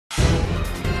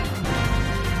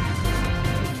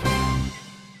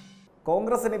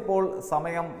കോൺഗ്രസിന് ഇപ്പോൾ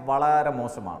സമയം വളരെ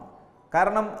മോശമാണ്.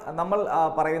 കാരണം നമ്മൾ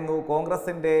പറയുന്നു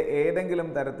കോൺഗ്രസിൻ്റെ ഏതെങ്കിലും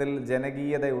തരത്തിൽ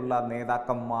ജനകീയതയുള്ള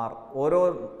നേതാക്കന്മാർ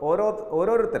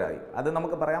ഓരോരുത്തരായി, അത്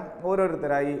നമുക്ക് പറയാം,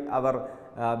 ഓരോരുത്തരായി അവർ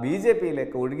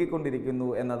BJPയിലേക്ക് ഒഴുകിക്കൊണ്ടിരിക്കുന്നു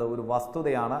എന്നത് ഒരു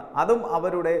വസ്തുതയാണ്. അതും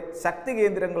അവരുടെ ശക്തി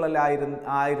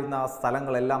കേന്ദ്രങ്ങളിലായിരുന്ന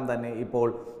സ്ഥലങ്ങളെല്ലാം തന്നെ ഇപ്പോൾ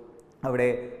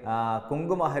അവിടെ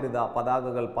കുങ്കുമഹരിത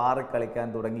പതാകകൾ പാറിക്കളിക്കാൻ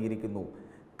തുടങ്ങിയിരിക്കുന്നു.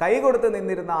 കൈകൊടുത്ത്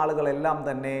നിന്നിരുന്ന ആളുകളെല്ലാം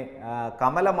തന്നെ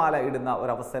കമലമാല ഇടുന്ന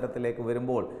ഒരവസരത്തിലേക്ക്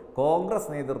വരുമ്പോൾ കോൺഗ്രസ്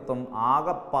നേതൃത്വം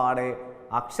ആകപ്പാടെ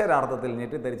അക്ഷരാർത്ഥത്തിൽ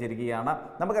ഞെട്ടിത്തെറിച്ചിരിക്കുകയാണ്.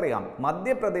 നമുക്കറിയാം,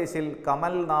 മധ്യപ്രദേശിൽ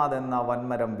കമൽനാഥ് എന്ന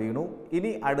വൻമരം വീണു.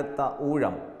 ഇനി അടുത്ത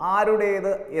ഊഴം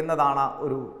ആരുടേത് എന്നതാണ്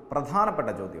ഒരു പ്രധാനപ്പെട്ട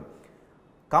ചോദ്യം.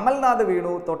 കമൽനാഥ്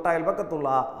വീണു, തൊട്ടയൽപക്കത്തുള്ള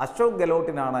അശോക്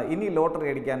ഗെഹ്ലോട്ടിനാണ് ഇനി ലോട്ടറി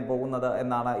അടിക്കാൻ പോകുന്നത്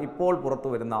എന്നാണ് ഇപ്പോൾ പുറത്തു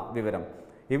വരുന്ന വിവരം.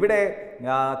 ഇവിടെ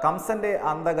കംസന്റെ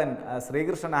അന്തകൻ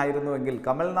ശ്രീകൃഷ്ണനായിരുന്നുവെങ്കിൽ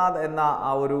കമൽനാഥ് എന്ന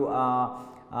ഒരു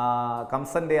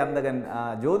കംസന്റെ അന്തകൻ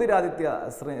ജ്യോതിരാദിത്യ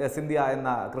സിന്ധ്യ എന്ന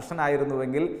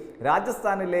കൃഷ്ണനായിരുന്നുവെങ്കിൽ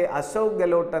രാജസ്ഥാനിലെ അശോക്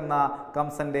ഗെഹ്ലോട്ട് എന്ന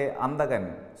കംസന്റെ അന്തകൻ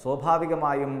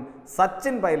സ്വാഭാവികമായും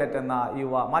സച്ചിൻ പൈലറ്റ് എന്ന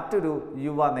മറ്റൊരു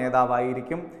യുവ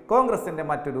നേതാവായിരിക്കും. കോൺഗ്രസിൻ്റെ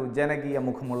മറ്റൊരു ജനകീയ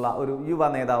മുഖമുള്ള ഒരു യുവ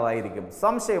നേതാവായിരിക്കും,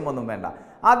 സംശയമൊന്നും വേണ്ട.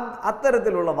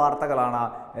 അത്തരത്തിലുള്ള വാർത്തകളാണ്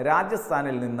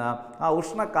രാജസ്ഥാനിൽ നിന്ന് ആ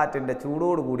ഉഷ്ണക്കാറ്റിൻ്റെ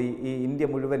ചൂടോടുകൂടി ഈ ഇന്ത്യ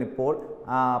മുഴുവൻ ഇപ്പോൾ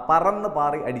പറന്ന്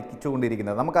പാറി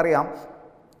അടിച്ചുകൊണ്ടിരിക്കുന്നത്. നമുക്കറിയാം,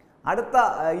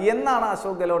 എന്നാണ്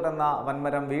അശോക് ഗെഹ്ലോട്ട് എന്ന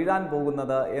വൻമരം വീഴാൻ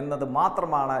പോകുന്നത് എന്നത്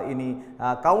മാത്രമാണ് ഇനി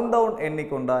കൗണ്ട് ഡൗൺ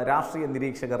എണ്ണിക്കൊണ്ട് രാഷ്ട്രീയ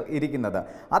നിരീക്ഷകർ ഇരിക്കുന്നത്.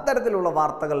 അത്തരത്തിലുള്ള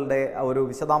വാർത്തകളുടെ ഒരു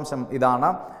വിശദാംശം ഇതാണ്.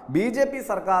 BJP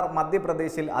സർക്കാർ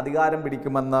മധ്യപ്രദേശിൽ അധികാരം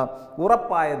പിടിക്കുമെന്ന്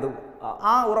ഉറപ്പായത്,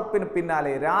 ആ ഉറപ്പിന്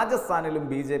പിന്നാലെ രാജസ്ഥാനിലും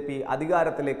BJP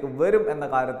അധികാരത്തിലേക്ക് വരും എന്ന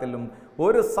കാര്യത്തിലും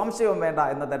ഒരു സംശയവും വേണ്ട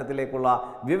എന്ന തരത്തിലേക്കുള്ള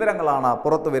വിവരങ്ങളാണ്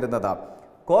പുറത്തു വരുന്നത്.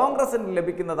 കോൺഗ്രസിന്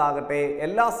ലഭിക്കുന്നതാകട്ടെ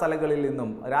എല്ലാ സ്ഥലങ്ങളിൽ നിന്നും,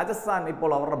 രാജസ്ഥാൻ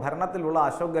ഇപ്പോൾ അവരുടെ ഭരണത്തിലുള്ള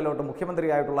അശോക് ഗെഹ്ലോട്ട്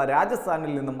മുഖ്യമന്ത്രിയായിട്ടുള്ള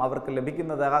രാജസ്ഥാനിൽ നിന്നും അവർക്ക്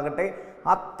ലഭിക്കുന്നതാകട്ടെ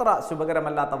അത്ര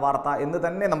ശുഭകരമല്ലാത്ത വാർത്ത എന്ന്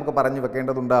തന്നെ നമുക്ക് പറഞ്ഞു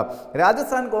വെക്കേണ്ടതുണ്ട്.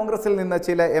 രാജസ്ഥാൻ കോൺഗ്രസിൽ നിന്ന്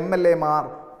ചില MLAമാർ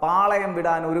പാളയം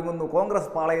വിടാൻ ഒരുങ്ങുന്നു,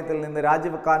 കോൺഗ്രസ് പാളയത്തിൽ നിന്ന്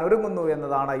രാജിവെക്കാൻ ഒരുങ്ങുന്നു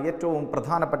എന്നതാണ് ഏറ്റവും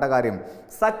പ്രധാനപ്പെട്ട കാര്യം.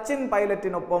 സച്ചിൻ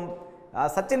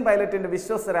പൈലറ്റിൻ്റെ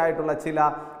വിശ്വസ്തരായിട്ടുള്ള ചില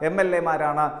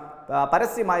MLAമാരാണ്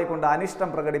പരസ്യമായി കൊണ്ട് അനിഷ്ടം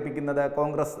പ്രകടിപ്പിക്കുന്നത്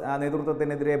കോൺഗ്രസ്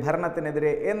നേതൃത്വത്തിനെതിരെ,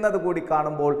 ഭരണത്തിനെതിരെ എന്നതുകൂടി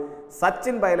കാണുമ്പോൾ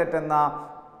സച്ചിൻ പൈലറ്റ് എന്ന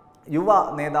യുവ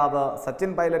നേതാവ്,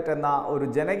 സച്ചിൻ പൈലറ്റ് എന്ന ഒരു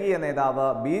ജനകീയ നേതാവ്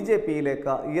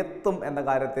BJPയിലേക്ക് എത്തും എന്ന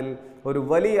കാര്യത്തിൽ ഒരു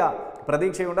വലിയ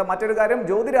പ്രതീക്ഷയുണ്ട്. മറ്റൊരു കാര്യം,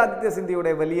 ജ്യോതിരാദിത്യ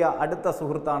സിന്ധ്യയുടെ വലിയ അടുത്ത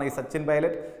സുഹൃത്താണ് ഈ സച്ചിൻ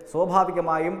പൈലറ്റ്.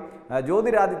 സ്വാഭാവികമായും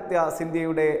ജ്യോതിരാദിത്യ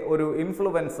സിന്ധ്യയുടെ ഒരു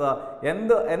ഇൻഫ്ലുവൻസ്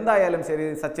എന്തായാലും ശരി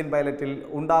സച്ചിൻ പൈലറ്റിൽ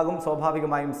ഉണ്ടാകും.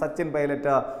 സ്വാഭാവികമായും സച്ചിൻ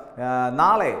പൈലറ്റ്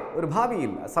നാളെ ഒരു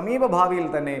സമീപ ഭാവിയിൽ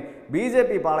തന്നെ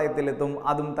BJP പാളയത്തിലെത്തും.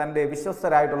 അതും തൻ്റെ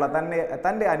വിശ്വസ്തരായിട്ടുള്ള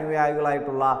തൻ്റെ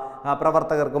അനുയായികളായിട്ടുള്ള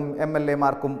പ്രവർത്തകർക്കും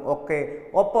MLAമാർക്കും ഒക്കെ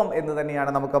ഒപ്പം എന്ന്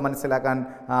തന്നെയാണ് നമുക്ക് മനസ്സിലാക്കാൻ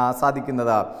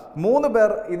സാധിക്കുന്നത്. 3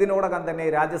 പേർ ഇതിനോടകം തന്നെ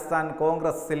രാജസ്ഥാൻ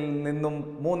കോൺഗ്രസിൽ നിന്നും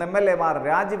 3 MLAമാർ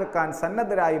രാജിവെക്കാൻ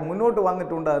സന്നദ്ധരായി മുന്നോട്ട്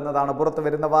വന്നിട്ടുണ്ട് എന്നതാണ് പുറത്തു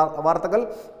വരുന്ന വാർത്തകൾ.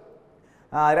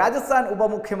 രാജസ്ഥാൻ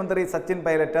ഉപമുഖ്യമന്ത്രി സച്ചിൻ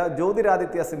പൈലറ്റ്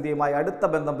ജ്യോതിരാദിത്യ സിന്ധ്യയുമായി അടുത്ത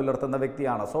ബന്ധം പുലർത്തുന്ന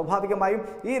വ്യക്തിയാണ്. സ്വാഭാവികമായും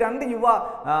ഈ 2 യുവ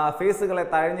ഫേസുകളെ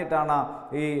തഴഞ്ഞിട്ടാണ്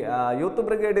ഈ യൂത്ത്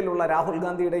ബ്രിഗേഡിലുള്ള രാഹുൽ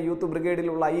ഗാന്ധിയുടെ യൂത്ത്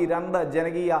ബ്രിഗേഡിലുള്ള ഈ 2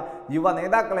 ജനകീയ യുവ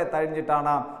നേതാക്കളെ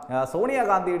തഴഞ്ഞിട്ടാണ്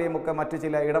സോണിയാഗാന്ധിയുടെയും ഒക്കെ മറ്റു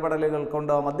ചില ഇടപെടലുകൾ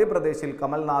കൊണ്ട് മധ്യപ്രദേശിൽ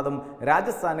കമൽനാഥും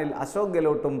രാജസ്ഥാനിൽ അശോക്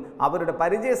ഗെഹ്ലോട്ടും അവരുടെ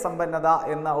പരിചയസമ്പന്നത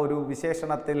എന്ന ഒരു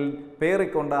വിശേഷണത്തിൽ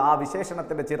പേറിക്കൊണ്ട്, ആ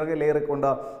വിശേഷണത്തിൻ്റെ ചിറകിലേറിക്കൊണ്ട്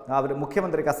അവർ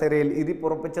മുഖ്യമന്ത്രി കസേരയിൽ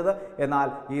ഇരിപ്പുറപ്പിച്ചത്. എന്നാൽ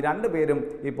ഈ 2 പേരും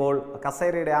ഇപ്പോൾ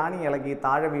കസേരയുടെ ആണി ഇളകി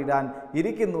താഴെ വീഴാൻ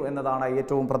ഇരിക്കുന്നു എന്നതാണ്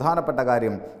ഏറ്റവും പ്രധാനപ്പെട്ട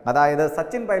കാര്യം. അതായത്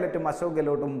സച്ചിൻ പൈലറ്റും അശോക്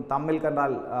ഗെഹ്ലോട്ടും തമ്മിൽ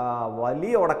കണ്ടാൽ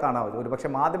വലിയ ഉടക്കാണ്.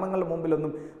 ഒരുപക്ഷെ മാധ്യമങ്ങളുടെ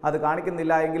മുമ്പിലൊന്നും അത്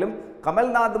കാണിക്കുന്നില്ല എങ്കിലും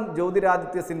കമൽനാഥും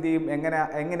ജ്യോതിരാദിത്യ സിന്ധ്യയും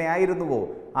എങ്ങനെയായിരുന്നുവോ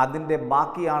അതിൻ്റെ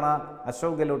ബാക്കിയാണ്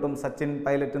അശോക് ഗെഹ്ലോട്ടും സച്ചിൻ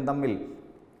പൈലറ്റും തമ്മിൽ.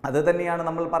 അത് തന്നെയാണ്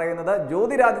നമ്മൾ പറയുന്നത്.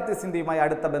 ജ്യോതിരാദിത്യ സിന്ധ്യയുമായി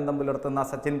അടുത്ത ബന്ധം പുലർത്തുന്ന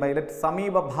സച്ചിൻ പൈലറ്റ്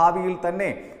സമീപ ഭാവിയിൽ തന്നെ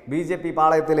BJP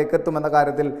പാളയത്തിലേക്ക് എത്തുമെന്ന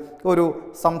കാര്യത്തിൽ ഒരു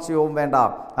സംശയവും വേണ്ട.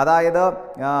 അതായത്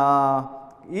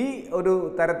ഈ ഒരു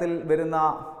തരത്തിൽ വരുന്ന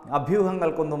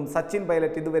അഭ്യൂഹങ്ങൾക്കൊന്നും സച്ചിൻ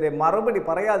പൈലറ്റ് ഇതുവരെ മറുപടി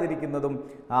പറയാതിരിക്കുന്നതും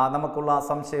നമുക്കുള്ള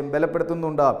സംശയം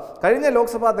ബലപ്പെടുത്തുന്നുണ്ട്. കഴിഞ്ഞ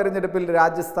ലോക്സഭാ തെരഞ്ഞെടുപ്പിൽ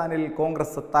രാജസ്ഥാനിൽ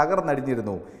കോൺഗ്രസ്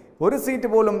തകർന്നടിഞ്ഞിരുന്നു. ഒരു സീറ്റ്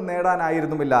പോലും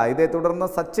നേടാനായിരുന്നുമില്ല. ഇതേ തുടർന്ന്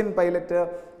സച്ചിൻ പൈലറ്റ്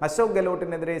അശോക്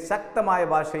ഗെഹ്ലോട്ടിനെതിരെ ശക്തമായ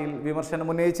ഭാഷയിൽ വിമർശനം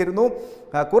ഉന്നയിച്ചിരുന്നു.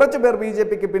 കുറച്ചുപേർ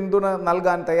BJPക്ക് പിന്തുണ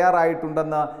നൽകാൻ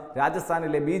തയ്യാറായിട്ടുണ്ടെന്ന്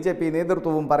രാജസ്ഥാനിലെ BJP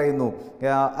നേതൃത്വവും പറയുന്നു.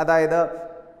 അതായത്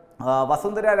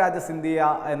വസുന്ധര രാജ സിന്ധ്യ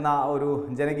എന്ന ഒരു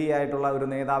ജനകീയമായിട്ടുള്ള ഒരു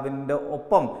നേതാവിൻ്റെ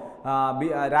ഒപ്പം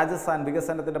രാജസ്ഥാൻ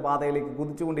വികസനത്തിൻ്റെ പാതയിലേക്ക്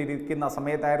കുതിച്ചുകൊണ്ടിരിക്കുന്ന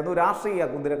സമയത്തായിരുന്നു രാഷ്ട്രീയ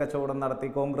കുതിര കച്ചവടം നടത്തി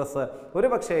കോൺഗ്രസ്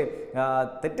ഒരുപക്ഷെ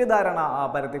തെറ്റിദ്ധാരണ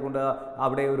പരത്തിക്കൊണ്ട്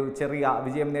അവിടെ ഒരു ചെറിയ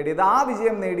വിജയം നേടിയത്. ആ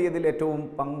വിജയം നേടിയതിൽ ഏറ്റവും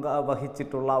പങ്ക്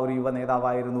വഹിച്ചിട്ടുള്ള ഒരു യുവ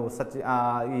നേതാവായിരുന്നു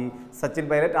സച്ചിൻ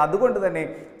പൈലറ്റ്. അതുകൊണ്ട് തന്നെ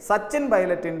സച്ചിൻ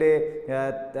പൈലറ്റിൻ്റെ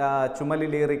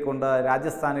ചുമലിലേറിക്കൊണ്ട്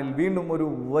രാജസ്ഥാനിൽ വീണ്ടും ഒരു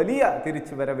വലിയ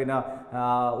തിരിച്ചുവരവിന്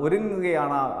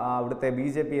ഒരുങ്ങുകയാണ് അവിടുത്തെ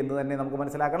BJP എന്ന് തന്നെ നമുക്ക്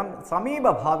മനസ്സിലാക്കണം. സമീപ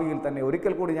ഭാവിയിൽ തന്നെ,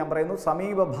 ഒരിക്കൽ കൂടി ഞാൻ പറയുന്നു,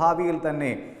 സമീപ ഭാവിയിൽ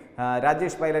തന്നെ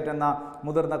രാജേഷ് പൈലറ്റ് എന്ന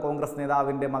മുതിർന്ന കോൺഗ്രസ്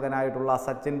നേതാവിൻ്റെ മകനായിട്ടുള്ള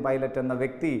സച്ചിൻ പൈലറ്റ് എന്ന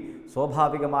വ്യക്തി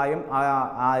സ്വാഭാവികമായും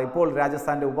ഇപ്പോൾ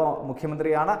രാജസ്ഥാൻ്റെ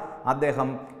ഉപമുഖ്യമന്ത്രിയാണ്. അദ്ദേഹം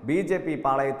BJP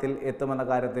പാളയത്തിൽ എത്തുമെന്ന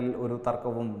കാര്യത്തിൽ ഒരു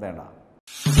തർക്കവും വേണ്ട.